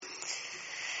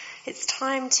It's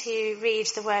time to read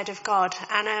the Word of God,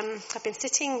 and I've been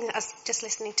sitting, just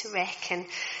listening to Rick, and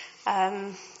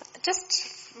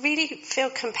just really feel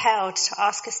compelled to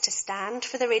ask us to stand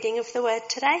for the reading of the Word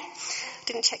today.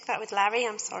 Didn't check that with Larry,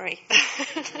 I'm sorry.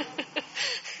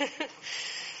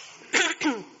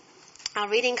 Our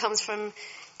reading comes from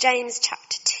James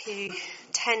chapter 2,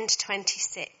 10 to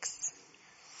 26.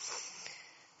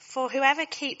 For whoever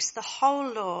keeps the whole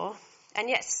law and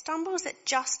yet stumbles at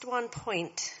just one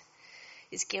point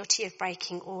is guilty of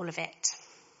breaking all of it.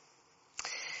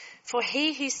 For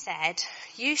he who said,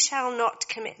 "You shall not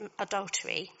commit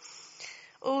adultery,"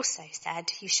 also said,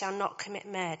 "You shall not commit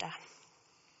murder."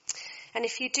 And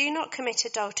if you do not commit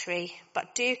adultery,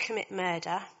 but do commit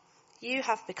murder, you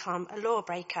have become a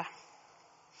lawbreaker.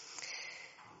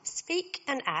 Speak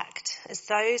and act as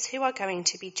those who are going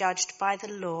to be judged by the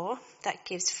law that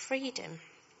gives freedom.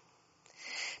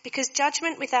 Because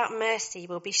judgment without mercy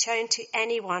will be shown to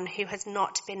anyone who has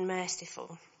not been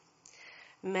merciful.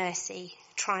 Mercy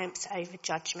triumphs over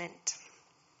judgment.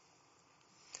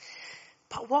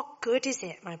 But what good is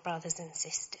it, my brothers and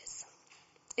sisters,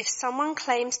 if someone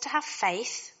claims to have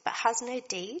faith but has no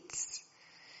deeds?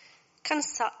 Can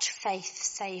such faith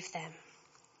save them?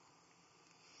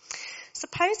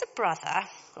 Suppose a brother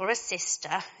or a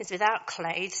sister is without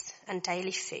clothes and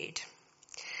daily food.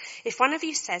 If one of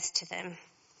you says to them,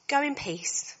 "Go in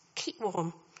peace, keep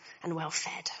warm and well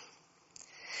fed,"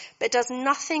 but does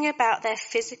nothing about their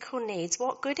physical needs,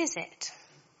 what good is it?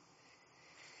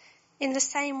 In the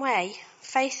same way,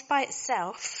 faith by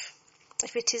itself,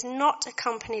 if it is not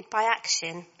accompanied by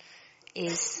action,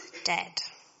 is dead.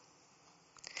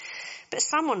 But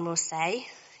someone will say,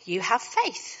 "You have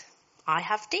faith, I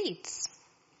have deeds."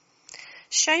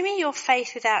 Show me your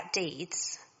faith without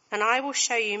deeds, and I will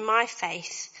show you my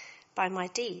faith by my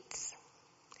deeds.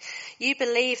 You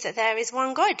believe that there is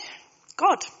one God.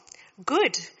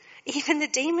 Good. Even the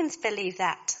demons believe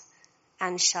that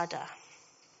and shudder.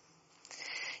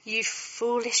 You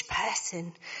foolish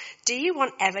person, do you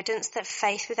want evidence that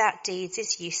faith without deeds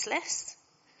is useless?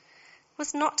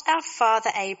 Was not our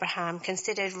father Abraham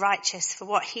considered righteous for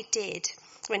what he did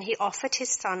when he offered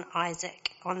his son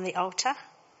Isaac on the altar?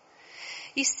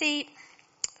 You see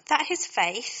that his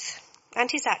faith and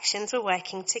his actions were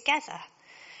working together,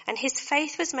 and his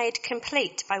faith was made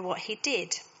complete by what he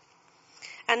did.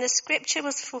 And the scripture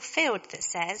was fulfilled that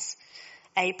says,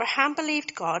 "Abraham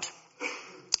believed God,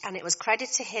 and it was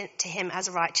credited to him as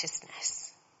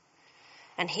righteousness.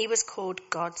 And he was called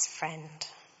God's friend."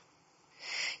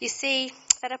 You see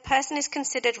that a person is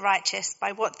considered righteous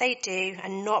by what they do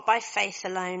and not by faith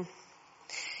alone.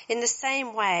 In the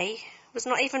same way, was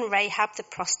not even Rahab the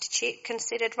prostitute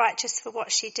considered righteous for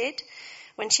what she did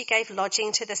when she gave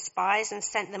lodging to the spies and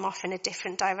sent them off in a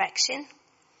different direction?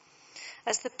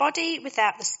 As the body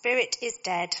without the spirit is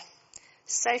dead,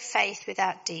 so faith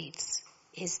without deeds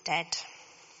is dead.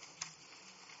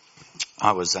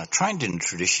 I was trained in a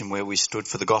tradition where we stood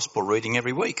for the gospel reading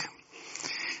every week.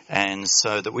 And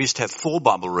so that we used to have 4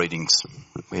 Bible readings.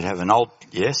 We'd have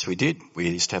we did. We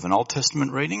used to have an Old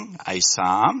Testament reading, a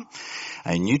Psalm,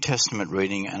 a New Testament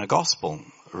reading, and a Gospel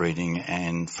reading.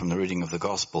 And from the reading of the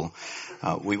Gospel,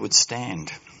 we would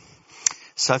stand.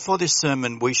 So for this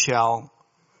sermon, we shall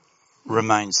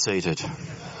remain seated.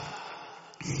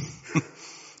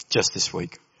 Just this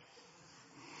week.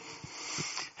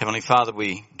 Heavenly Father,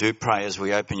 we do pray as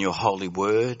we open your holy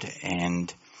word,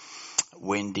 and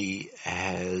Wendy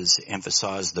has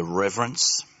emphasised the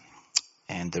reverence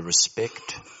and the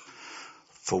respect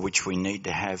for which we need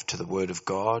to have to the Word of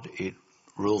God. It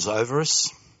rules over us.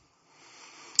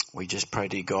 We just pray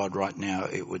to God right now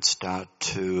it would start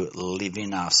to live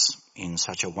in us in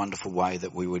such a wonderful way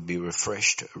that we would be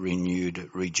refreshed,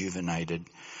 renewed, rejuvenated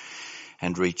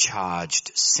and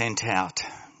recharged, sent out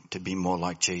to be more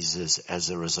like Jesus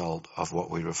as a result of what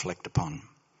we reflect upon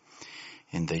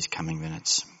in these coming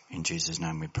minutes. In Jesus'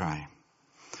 name we pray.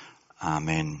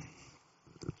 Amen.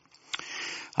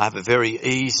 I have a very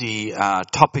easy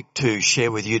topic to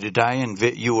share with you today, and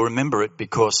you will remember it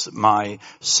because my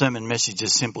sermon message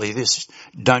is simply this: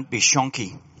 don't be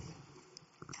shonky.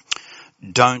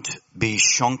 Don't be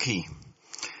shonky.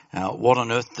 What on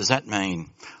earth does that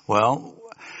mean? Well,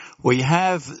 we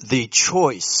have the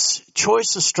Choice.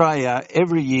 Choice Australia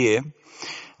every year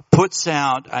puts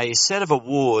out a set of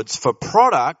awards for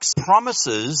products,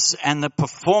 promises, and the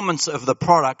performance of the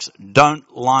products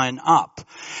don't line up.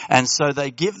 And so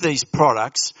they give these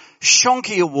products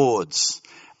shonky awards.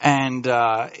 And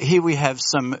here we have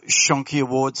some shonky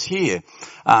awards here.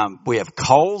 We have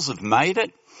Coles have made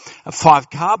it. 5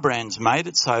 car brands made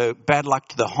it, so bad luck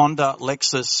to the Honda,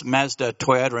 Lexus, Mazda,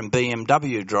 Toyota and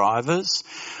BMW drivers.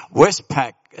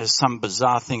 Westpac has some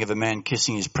bizarre thing of a man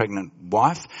kissing his pregnant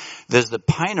wife. There's the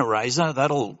pain eraser,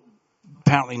 that'll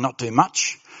apparently not do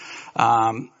much.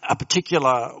 A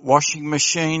particular washing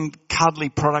machine, cuddly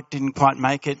product didn't quite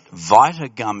make it. Vita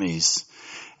gummies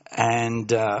and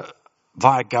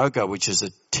Viagogo, which is a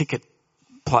ticket.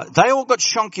 They all got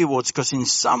Shonky Awards because in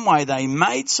some way they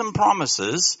made some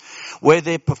promises where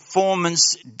their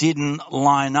performance didn't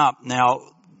line up.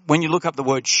 Now, when you look up the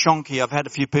word Shonky, I've had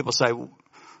a few people say,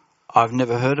 I've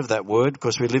never heard of that word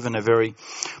because we live in a very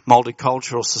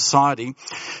multicultural society.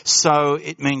 So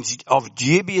it means of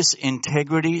dubious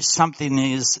integrity, something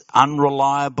is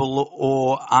unreliable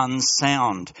or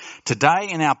unsound. Today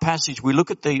in our passage we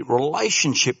look at the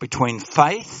relationship between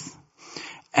faith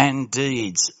and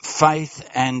deeds. Faith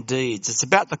and deeds. It's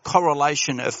about the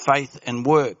correlation of faith and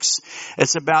works.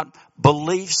 It's about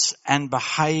beliefs and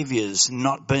behaviours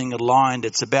not being aligned.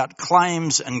 It's about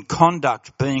claims and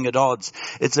conduct being at odds.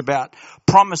 It's about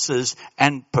promises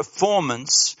and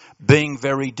performance being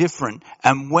very different.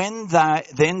 And when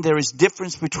then there is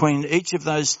difference between each of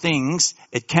those things,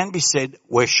 it can be said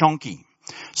we're shonky.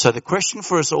 So the question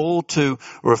for us all to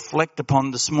reflect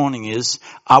upon this morning is,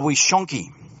 are we shonky?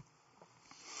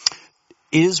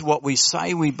 Is what we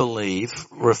say we believe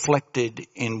reflected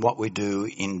in what we do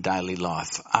in daily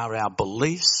life? Are our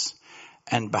beliefs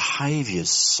and behaviours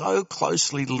so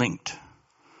closely linked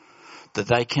that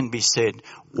they can be said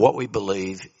what we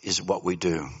believe is what we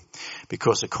do?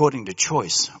 Because according to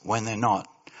Choice, when they're not,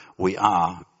 we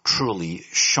are truly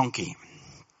shonky.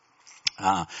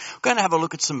 We're going to have a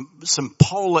look at some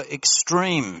polar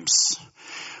extremes.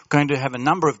 Going to have a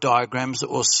number of diagrams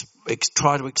that will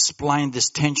try to explain this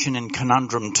tension and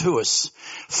conundrum to us.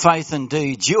 Faith and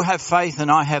deeds. You have faith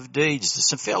and I have deeds.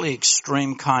 It's a fairly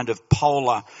extreme kind of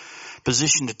polar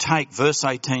position to take. Verse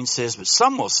 18 says, but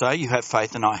some will say you have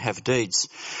faith and I have deeds.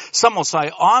 Some will say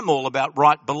I'm all about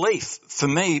right belief. For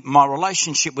me, my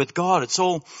relationship with God,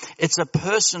 it's a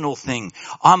personal thing.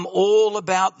 I'm all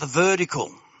about the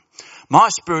vertical. My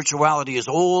spirituality is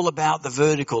all about the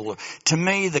vertical. To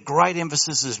me, the great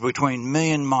emphasis is between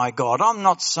me and my God. I'm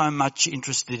not so much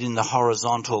interested in the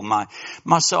horizontal.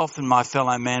 Myself and my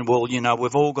fellow man, well,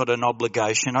 we've all got an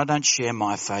obligation. I don't share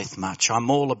my faith much. I'm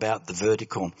all about the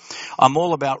vertical. I'm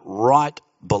all about right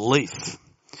belief.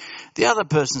 The other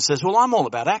person says, well, I'm all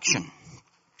about action.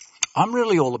 I'm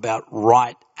really all about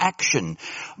right action.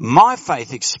 My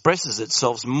faith expresses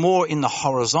itself more in the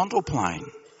horizontal plane.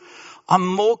 I'm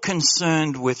more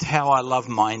concerned with how I love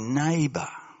my neighbour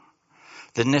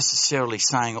than necessarily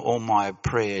saying all my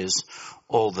prayers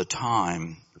all the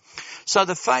time. So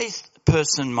the faith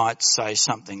person might say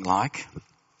something like,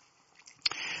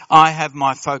 I have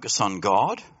my focus on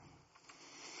God.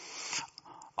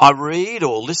 I read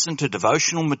or listen to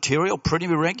devotional material pretty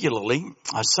regularly.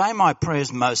 I say my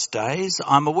prayers most days.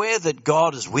 I'm aware that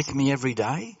God is with me every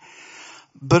day.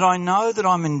 But I know that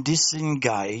I'm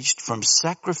disengaged from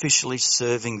sacrificially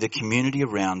serving the community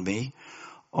around me,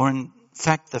 or in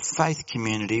fact the faith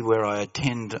community where I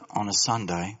attend on a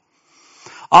Sunday.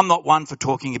 I'm not one for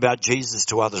talking about Jesus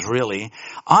to others really.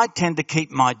 I tend to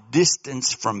keep my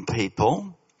distance from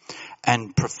people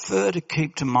and prefer to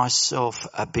keep to myself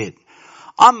a bit.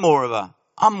 I'm more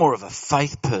of a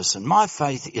faith person. My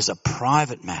faith is a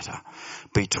private matter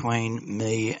between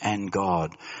me and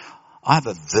God. I have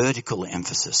a vertical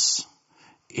emphasis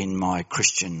in my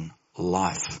Christian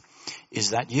life. Is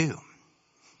that you?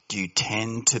 Do you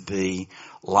tend to be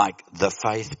like the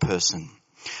faith person?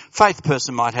 Faith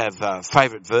person might have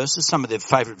favourite verses. Some of their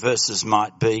favourite verses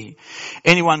might be,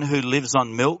 anyone who lives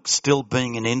on milk still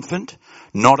being an infant,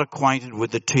 not acquainted with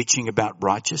the teaching about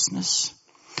righteousness.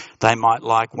 They might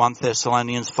like 1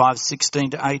 Thessalonians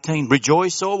 5:16-18.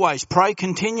 Rejoice always, pray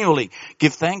continually,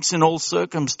 give thanks in all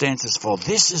circumstances, for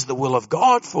this is the will of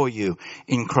God for you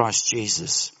in Christ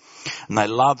Jesus. And they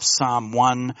love Psalm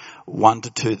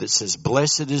 1:1-2 that says,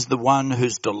 blessed is the one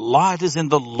whose delight is in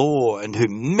the law and who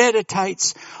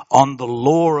meditates on the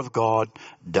law of God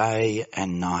day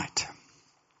and night.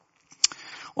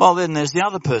 Well, then there's the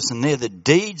other person there, the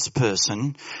deeds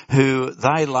person, who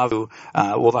they love,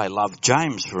 they love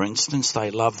James, for instance.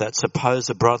 They love that suppose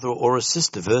a brother or a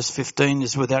sister. Verse 15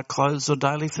 is without clothes or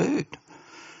daily food.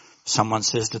 Someone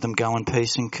says to them, go in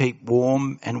peace and keep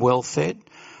warm and well fed,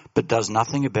 but does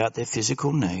nothing about their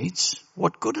physical needs.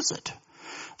 What good is it?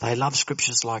 They love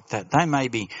scriptures like that. They may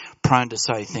be prone to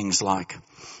say things like,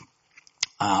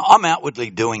 I'm outwardly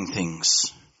doing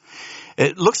things.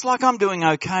 It looks like I'm doing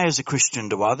okay as a Christian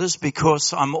to others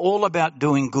because I'm all about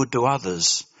doing good to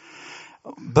others.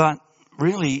 But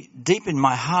really deep in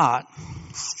my heart,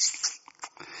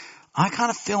 I kind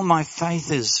of feel my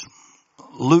faith is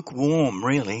lukewarm,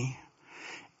 really.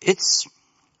 It's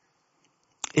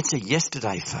a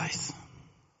yesterday faith.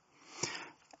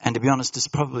 And to be honest, it's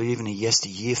probably even a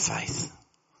yesteryear faith.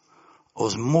 I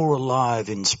was more alive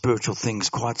in spiritual things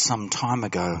quite some time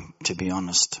ago, to be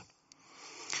honest.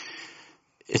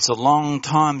 It's a long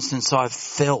time since I've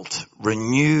felt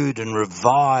renewed and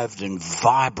revived and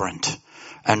vibrant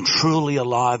and truly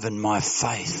alive in my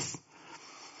faith.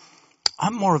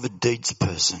 I'm more of a deeds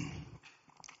person.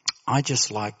 I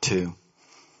just like to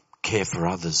care for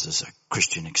others as a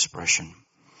Christian expression.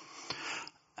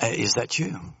 Is that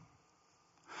you?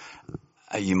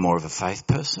 Are you more of a faith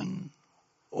person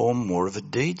or more of a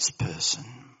deeds person?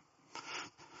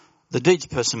 The deeds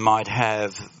person might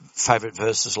have favourite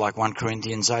verses like 1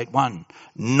 Corinthians 8:1.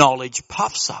 Knowledge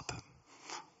puffs up,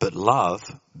 but love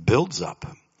builds up.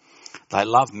 They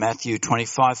love Matthew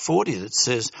 25:40 that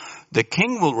says, the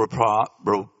king will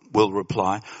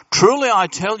reply, truly I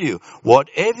tell you,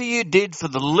 whatever you did for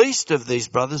the least of these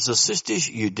brothers or sisters,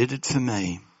 you did it for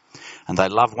me. And they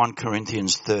love 1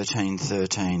 Corinthians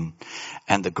 13:13.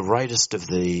 And the greatest of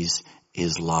these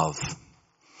is love.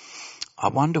 I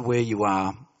wonder where you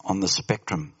are on the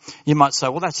spectrum. You might say,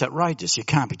 well, that's outrageous. You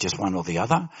can't be just one or the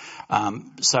other.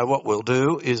 So what we'll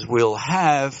do is we'll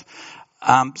have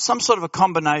some sort of a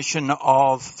combination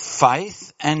of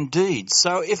faith and deeds.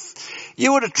 So if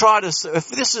you were to if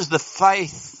this is the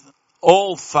faith,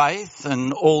 all faith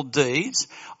and all deeds,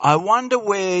 I wonder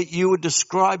where you would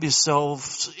describe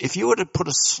yourselves, if you were to put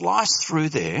a slice through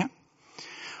there,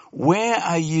 where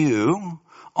are you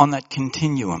on that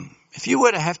continuum? If you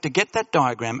were to have to get that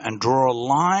diagram and draw a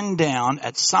line down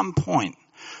at some point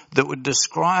that would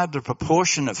describe the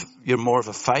proportion of you're more of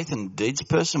a faith and deeds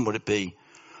person, would it be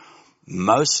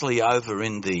mostly over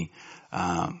in the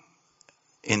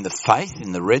faith,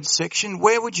 in the red section?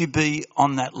 Where would you be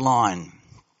on that line?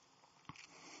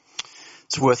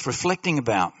 It's worth reflecting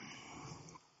about.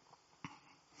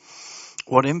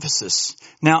 What emphasis?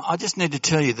 Now, I just need to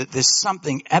tell you that there's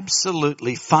something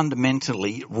absolutely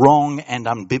fundamentally wrong and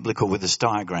unbiblical with this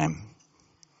diagram.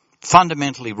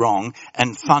 Fundamentally wrong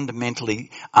and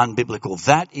fundamentally unbiblical.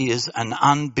 That is an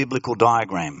unbiblical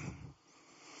diagram.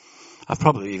 I've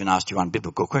probably even asked you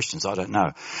unbiblical questions. I don't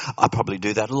know. I probably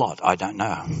do that a lot. I don't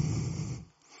know.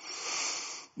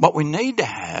 What we need to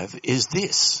have is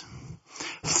this.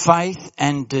 Faith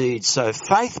and deeds. So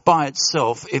faith by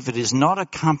itself, if it is not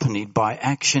accompanied by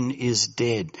action, is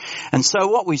dead. And so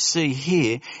what we see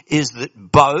here is that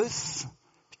both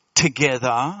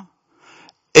together,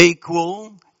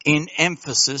 equal in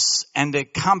emphasis and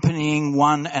accompanying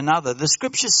one another. The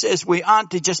scripture says we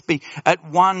aren't to just be at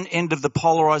one end of the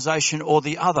polarization or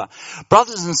the other.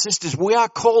 Brothers and sisters, we are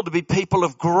called to be people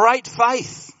of great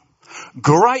faith.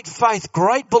 Great faith,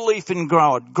 great belief in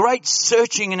God, great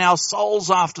searching in our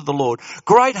souls after the Lord,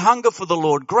 great hunger for the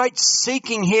Lord, great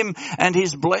seeking Him and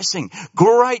His blessing,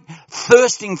 great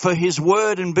thirsting for His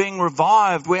word and being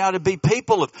revived. We are to be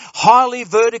people of highly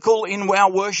vertical in our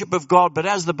worship of God, but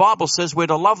as the Bible says, we're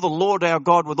to love the Lord our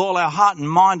God with all our heart and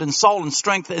mind and soul and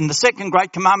strength. And the second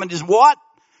great commandment is what?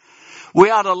 We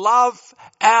are to love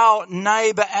our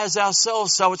neighbour as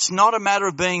ourselves. So it's not a matter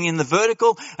of being in the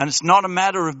vertical and it's not a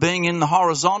matter of being in the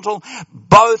horizontal.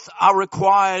 Both are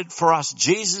required for us.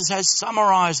 Jesus has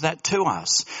summarised that to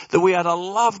us, that we are to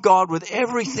love God with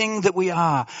everything that we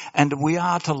are, and we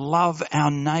are to love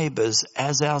our neighbours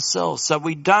as ourselves. So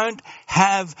we don't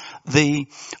have the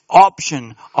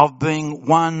option of being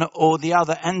one or the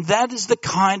other. And that is the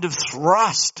kind of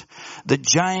thrust that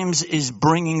James is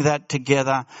bringing that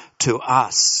together to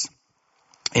us.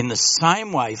 In the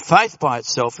same way, faith by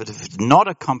itself, if it's not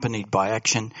accompanied by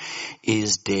action,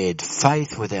 is dead.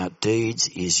 Faith without deeds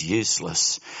is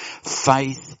useless.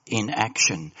 Faith in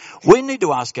action. We need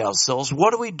to ask ourselves,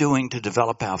 what are we doing to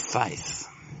develop our faith?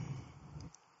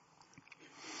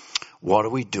 What are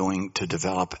we doing to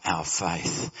develop our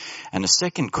faith? And the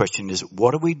second question is,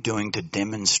 what are we doing to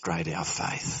demonstrate our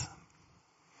faith?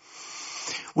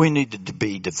 We need to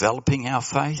be developing our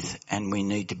faith and we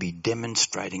need to be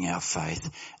demonstrating our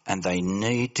faith, and they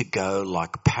need to go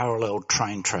like parallel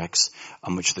train tracks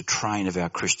on which the train of our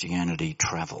Christianity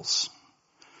travels.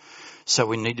 So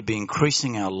we need to be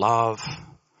increasing our love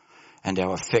and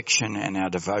our affection and our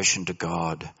devotion to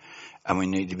God, and we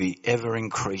need to be ever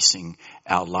increasing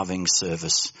our loving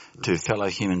service to fellow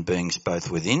human beings, both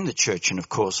within the church and of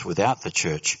course without the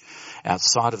church,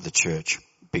 outside of the church,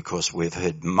 because we've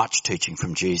heard much teaching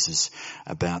from Jesus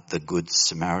about the Good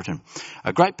Samaritan.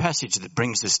 A great passage that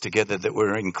brings this together that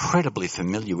we're incredibly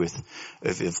familiar with,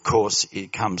 of course,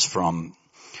 it comes from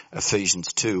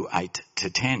Ephesians 2, 8 to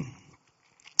 10.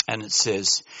 And it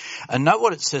says, and note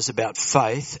what it says about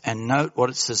faith and note what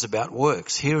it says about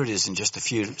works. Here it is in just a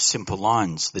few simple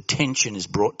lines. The tension is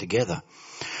brought together.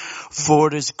 For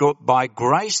it is by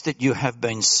grace that you have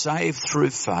been saved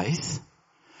through faith.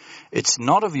 It's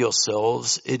not of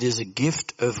yourselves, it is a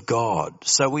gift of God.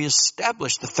 So we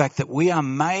establish the fact that we are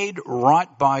made right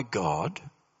by God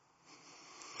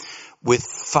with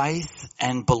faith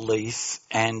and belief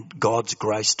and God's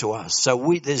grace to us.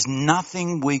 So there's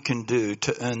nothing we can do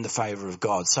to earn the favour of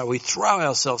God. So we throw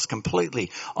ourselves completely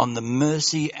on the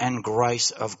mercy and grace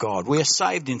of God. We are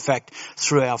saved, in fact,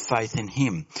 through our faith in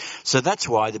Him. So that's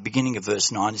why the beginning of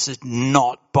verse 9, it says,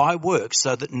 not by works,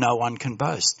 so that no one can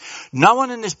boast. No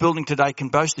one in this building today can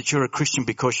boast that you're a Christian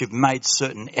because you've made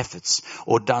certain efforts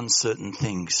or done certain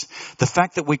things. The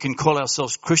fact that we can call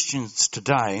ourselves Christians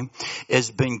today is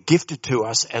being gifted to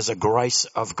us as a grace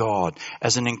of God,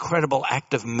 as an incredible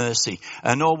act of mercy.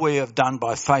 And all we have done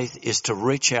by faith is to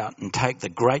reach out and take the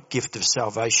great gift of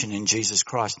salvation in Jesus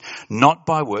Christ, not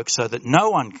by works, so that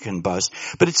no one can boast.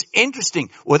 But it's interesting,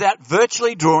 without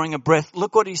virtually drawing a breath,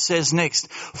 look what he says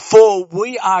next. For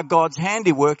we are God's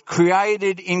handiwork,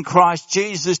 created in Christ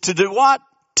Jesus to do what?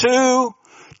 To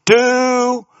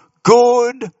do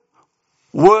good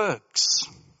works.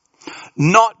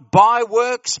 Not by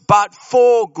works, but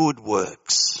for good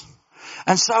works.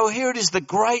 And so here it is,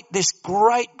 this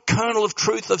great kernel of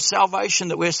truth of salvation,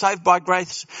 that we're saved by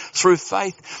grace through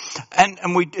faith. And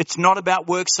it's not about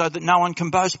works so that no one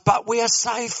can boast, but we are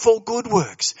saved for good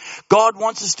works. God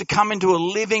wants us to come into a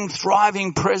living,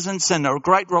 thriving presence and a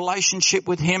great relationship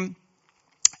with Him.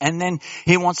 And then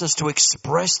He wants us to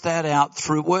express that out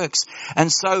through works.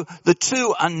 And so the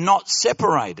two are not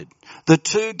separated. The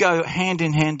two go hand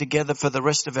in hand together for the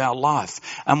rest of our life.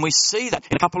 And we see that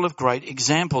in a couple of great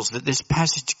examples that this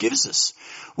passage gives us.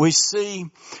 We see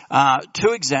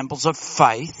two examples of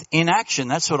faith in action.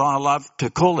 That's what I love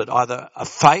to call it, either a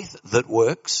faith that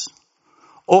works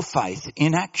or faith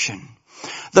in action.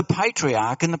 The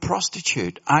patriarch and the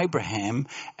prostitute, Abraham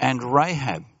and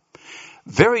Rahab.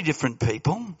 Very different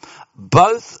people,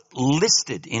 both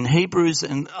listed in Hebrews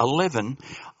 11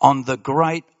 on the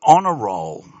great honour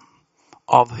roll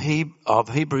of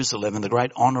Hebrews 11, the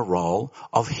great honour roll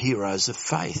of heroes of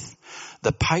faith.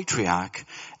 The patriarch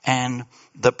and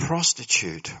the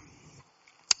prostitute.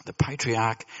 The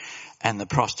patriarch and the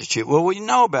prostitute. Well, we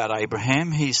know about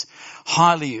Abraham. He's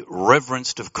highly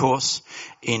reverenced, of course,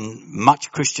 in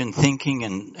much Christian thinking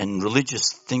and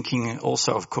religious thinking.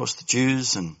 Also, of course, the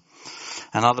Jews and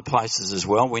other places as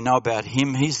well. We know about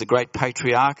him. He's the great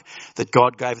patriarch that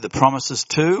God gave the promises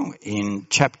to in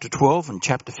chapter 12 and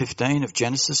chapter 15 of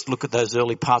Genesis. Look at those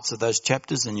early parts of those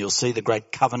chapters and you'll see the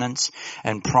great covenants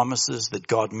and promises that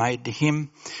God made to him.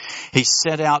 He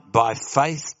set out by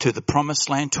faith to the promised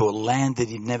land, to a land that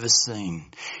he'd never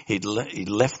seen. He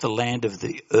left the land of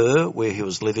the where he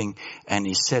was living, and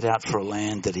he set out for a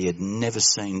land that he had never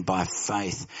seen by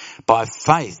faith. By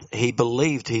faith, he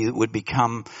believed he would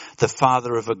become the father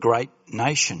of a great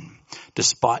nation,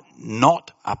 despite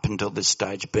not up until this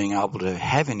stage being able to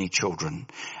have any children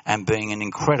and being an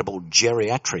incredible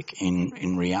geriatric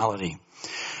in reality.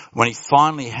 When he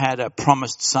finally had a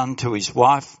promised son to his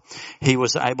wife, he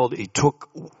took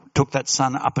that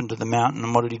son up into the mountain,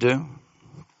 and what did he do?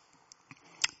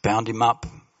 Bound him up,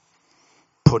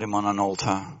 put him on an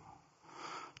altar,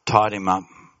 tied him up,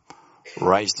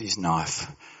 raised his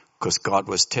knife, because God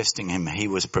was testing him. He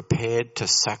was prepared to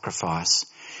sacrifice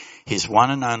his one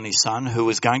and only son, who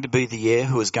was going to be the heir,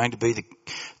 who was going to be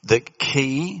the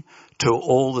key to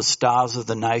all the stars of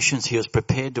the nations. He was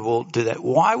prepared to do that.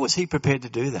 Why was he prepared to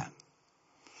do that?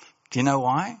 Do you know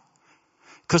why?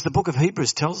 Because the book of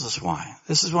Hebrews tells us why.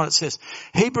 This is what it says.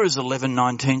 Hebrews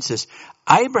 11:19 says,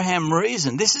 Abraham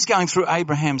reasoned. This is going through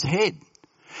Abraham's head.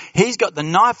 He's got the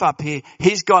knife up here.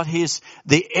 He's got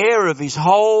the heir of his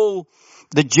whole,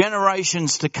 the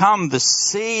generations to come, the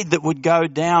seed that would go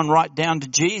down right down to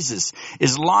Jesus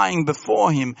is lying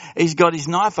before him. He's got his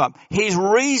knife up. He's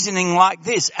reasoning like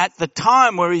this at the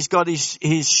time where he's got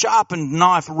his sharpened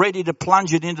knife ready to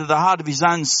plunge it into the heart of his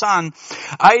own son.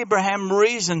 Abraham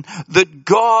reasoned that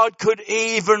God could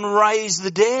even raise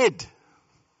the dead.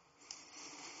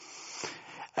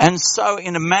 And so,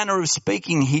 in a manner of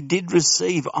speaking, he did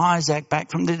receive Isaac back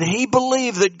from the dead. He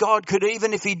believed that God could,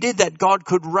 even if he did that, God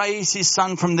could raise his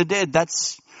son from the dead.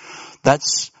 That's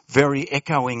very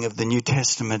echoing of the New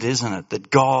Testament, isn't it? That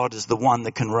God is the one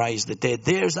that can raise the dead.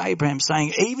 There's Abraham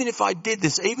saying, even if I did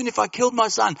this, even if I killed my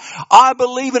son, I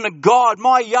believe in a God,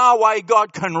 my Yahweh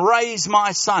God can raise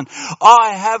my son.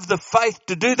 I have the faith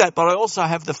to do that, but I also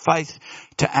have the faith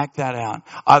to act that out.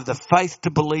 I have the faith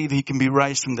to believe he can be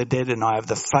raised from the dead, and I have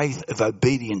the faith of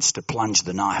obedience to plunge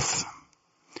the knife.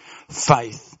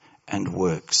 Faith and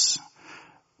works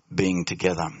being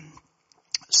together.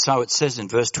 So it says in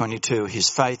verse 22, his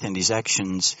faith and his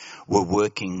actions were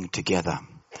working together.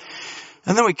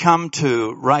 And then we come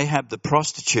to Rahab the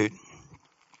prostitute.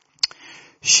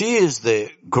 She is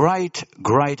the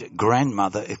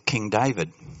great-great-grandmother of King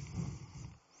David.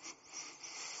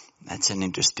 That's an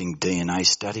interesting DNA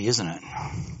study, isn't it?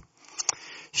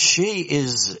 She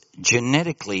is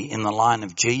genetically in the line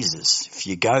of Jesus, if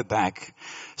you go back.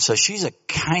 So she's a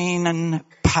Canaan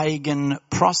pagan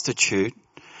prostitute,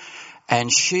 and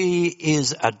she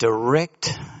is a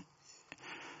direct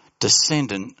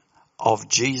descendant of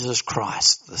Jesus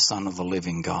Christ, the Son of the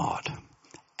living God,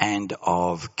 and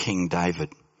of King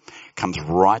David. Comes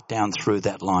right down through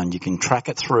that line. You can track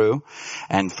it through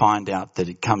and find out that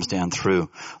it comes down through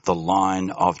the line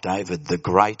of David, the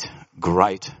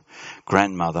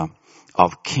great-great-grandmother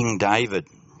of King David.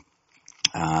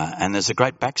 And there's a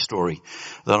great backstory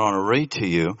that I want to read to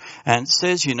you. And it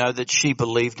says, that she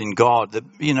believed in God. That,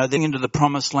 they're into the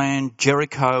promised land.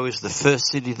 Jericho is the first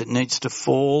city that needs to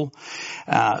fall.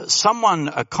 A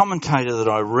commentator that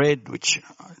I read, which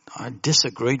I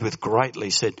disagreed with greatly,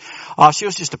 said, she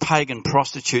was just a pagan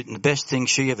prostitute and the best thing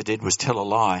she ever did was tell a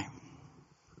lie.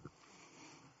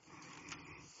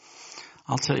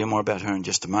 I'll tell you more about her in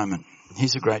just a moment.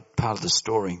 Here's a great part of the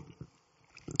story.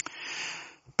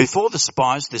 Before this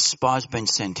spies been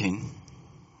sent in.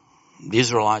 The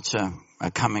Israelites are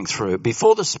coming through.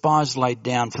 Before the spies laid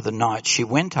down for the night, she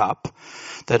went up,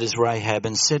 that is Rahab,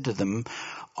 and said to them,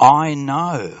 I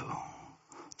know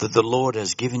that the Lord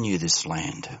has given you this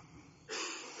land,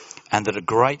 and that a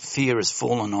great fear has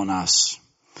fallen on us,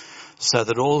 so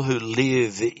that all who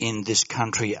live in this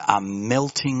country are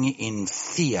melting in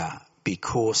fear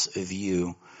because of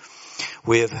you.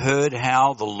 We have heard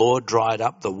how the Lord dried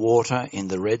up the water in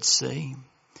the Red Sea.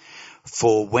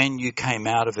 For when you came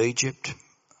out of Egypt,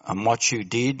 and what you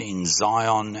did in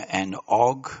Zion and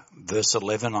Og, verse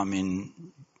 11, I'm in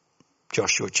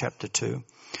Joshua chapter 2.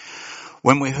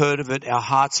 When we heard of it, our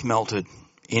hearts melted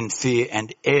in fear,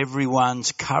 and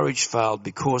everyone's courage failed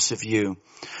because of you.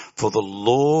 For the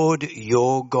Lord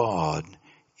your God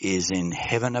is in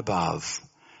heaven above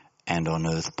and on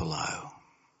earth below.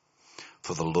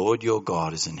 For the Lord your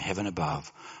God is in heaven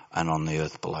above and on the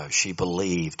earth below. She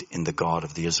believed in the God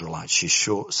of the Israelites. She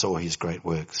saw his great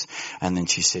works. And then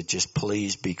she said, just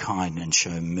please be kind and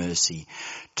show mercy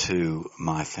to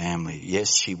my family.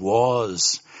 Yes, she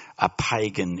was a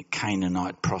pagan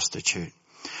Canaanite prostitute.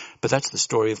 But that's the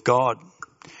story of God.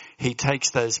 He takes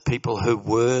those people who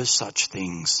were such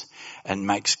things and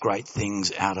makes great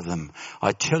things out of them.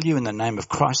 I tell you in the name of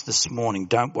Christ this morning,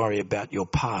 don't worry about your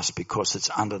past because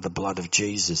it's under the blood of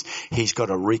Jesus. He's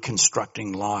got a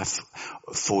reconstructing life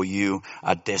for you,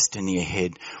 a destiny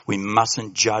ahead. We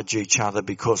mustn't judge each other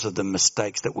because of the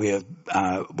mistakes that we have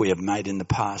made in the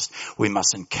past. We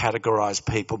mustn't categorize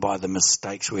people by the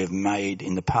mistakes we have made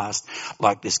in the past.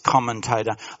 Like this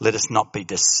commentator, let us not be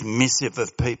dismissive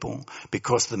of people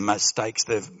because of the mistakes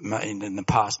they've made in the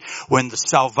past. When the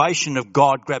salvation of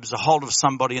God grabs a hold of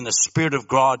somebody and the Spirit of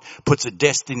God puts a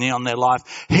destiny on their life,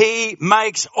 He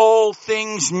makes all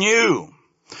things new.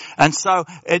 And so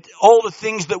all the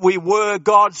things that we were,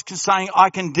 God's saying, I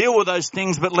can deal with those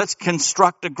things, but let's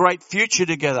construct a great future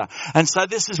together. And so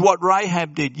this is what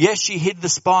Rahab did. Yes, she hid the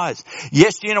spies.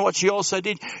 Yes, do you know what she also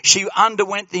did? She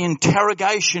underwent the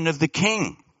interrogation of the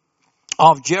king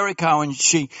of Jericho, and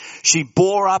she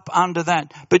bore up under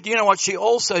that. But you know what she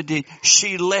also did?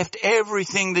 She left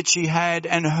everything that she had,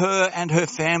 and her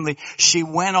family. She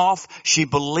went off. She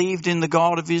believed in the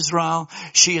God of Israel.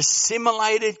 She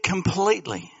assimilated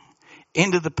completely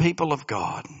into the people of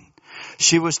God.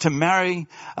 She was to marry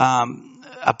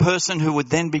a person who would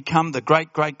then become the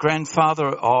great-great-grandfather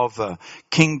of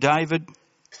King David.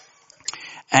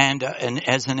 And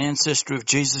as an ancestor of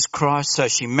Jesus Christ. So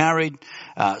she married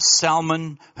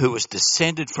Salmon, who was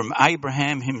descended from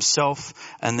Abraham himself,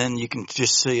 and then you can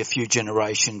just see a few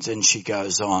generations and she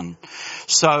goes on.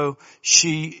 So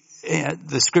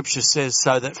the scripture says,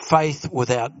 so that faith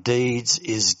without deeds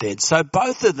is dead. So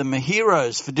both of them are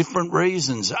heroes for different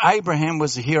reasons. Abraham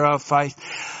was a hero of faith.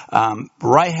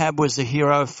 Rahab was a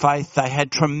hero of faith. They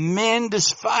had tremendous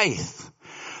faith.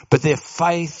 But their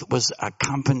faith was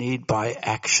accompanied by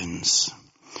actions.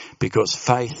 because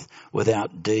faith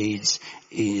without deeds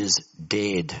is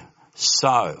dead.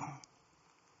 So,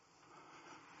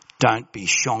 don't be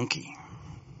shonky.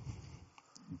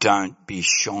 Don't be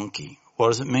shonky. What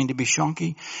does it mean to be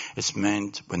shonky? It's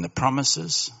meant when the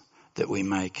promises that we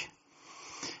make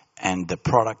and the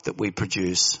product that we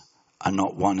produce are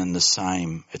not one and the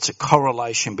same. It's a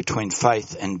correlation between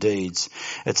faith and deeds.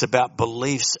 It's about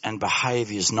beliefs and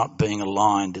behaviours not being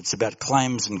aligned. It's about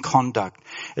claims and conduct.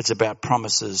 It's about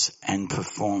promises and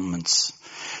performance.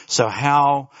 So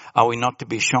how are we not to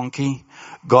be shonky?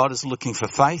 God is looking for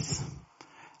faith,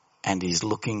 and he's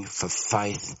looking for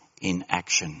faith in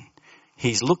action.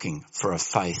 He's looking for a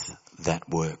faith that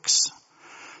works.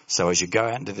 So as you go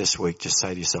out into this week, just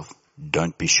say to yourself,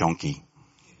 don't be shonky.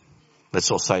 Let's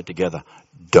all say it together.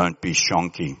 Don't be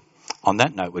shonky. On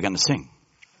that note, we're going to sing.